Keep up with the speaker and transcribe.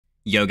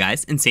Yo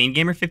guys,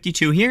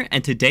 InsaneGamer52 here,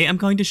 and today I'm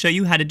going to show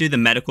you how to do the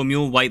Medical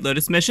Mule White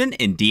Lotus mission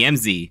in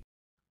DMZ.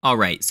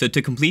 Alright, so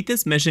to complete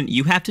this mission,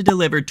 you have to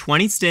deliver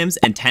 20 stims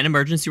and 10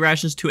 emergency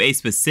rations to a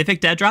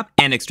specific dead drop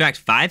and extract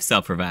 5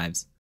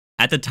 self-revives.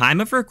 At the time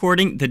of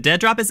recording, the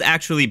dead drop is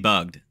actually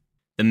bugged.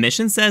 The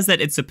mission says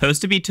that it's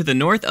supposed to be to the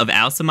north of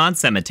Samman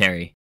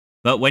Cemetery.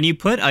 But when you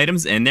put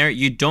items in there,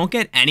 you don't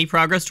get any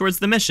progress towards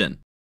the mission.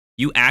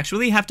 You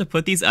actually have to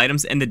put these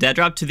items in the dead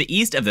drop to the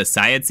east of the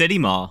Syed City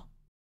Mall.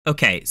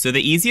 Okay, so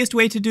the easiest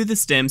way to do the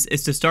stims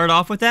is to start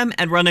off with them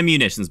and run a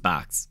munitions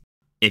box.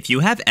 If you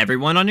have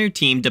everyone on your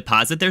team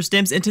deposit their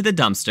stims into the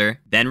dumpster,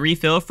 then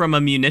refill from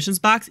a munitions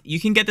box, you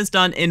can get this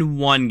done in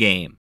one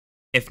game.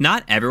 If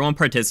not everyone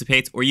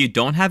participates or you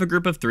don't have a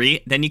group of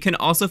 3, then you can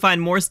also find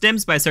more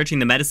stims by searching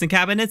the medicine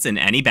cabinets in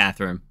any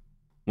bathroom.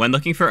 When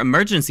looking for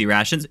emergency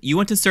rations, you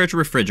want to search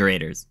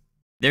refrigerators.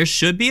 There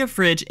should be a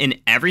fridge in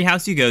every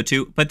house you go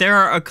to, but there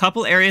are a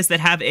couple areas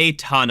that have a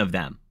ton of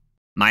them.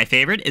 My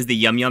favorite is the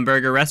Yum Yum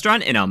Burger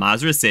restaurant in Al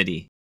Mazrah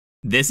City.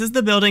 This is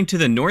the building to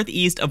the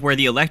northeast of where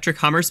the electric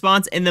Hummer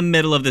spawns in the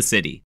middle of the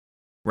city.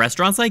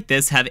 Restaurants like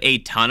this have a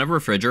ton of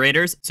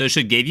refrigerators, so it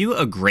should give you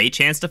a great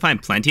chance to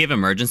find plenty of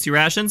emergency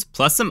rations,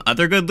 plus some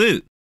other good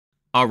loot.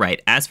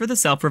 Alright, as for the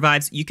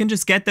self-revives, you can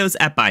just get those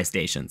at buy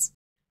stations.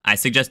 I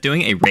suggest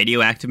doing a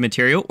radioactive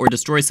material or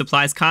destroy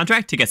supplies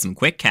contract to get some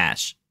quick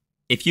cash.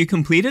 If you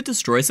complete a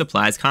destroy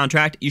supplies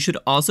contract, you should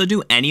also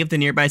do any of the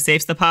nearby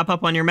safes that pop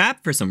up on your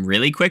map for some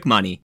really quick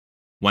money.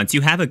 Once you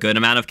have a good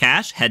amount of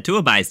cash, head to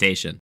a buy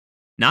station.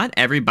 Not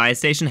every buy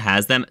station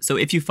has them, so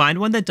if you find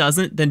one that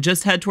doesn't, then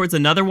just head towards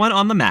another one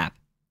on the map.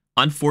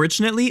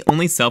 Unfortunately,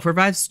 only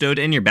self-revives stowed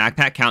in your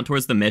backpack count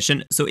towards the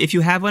mission, so if you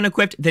have one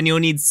equipped, then you'll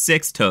need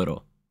 6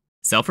 total.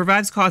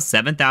 Self-revives cost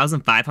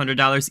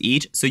 $7,500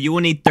 each, so you will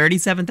need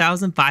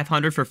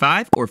 $37,500 for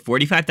 5 or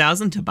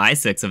 $45,000 to buy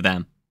 6 of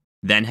them.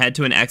 Then head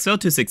to an exfil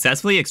to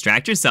successfully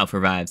extract your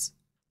self-revives.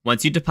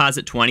 Once you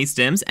deposit 20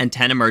 stims and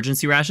 10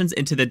 emergency rations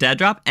into the dead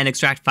drop and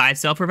extract 5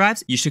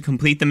 self-revives, you should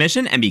complete the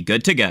mission and be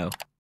good to go.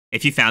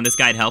 If you found this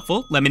guide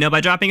helpful, let me know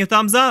by dropping a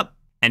thumbs up!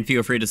 And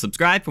feel free to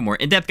subscribe for more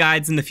in-depth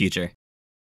guides in the future.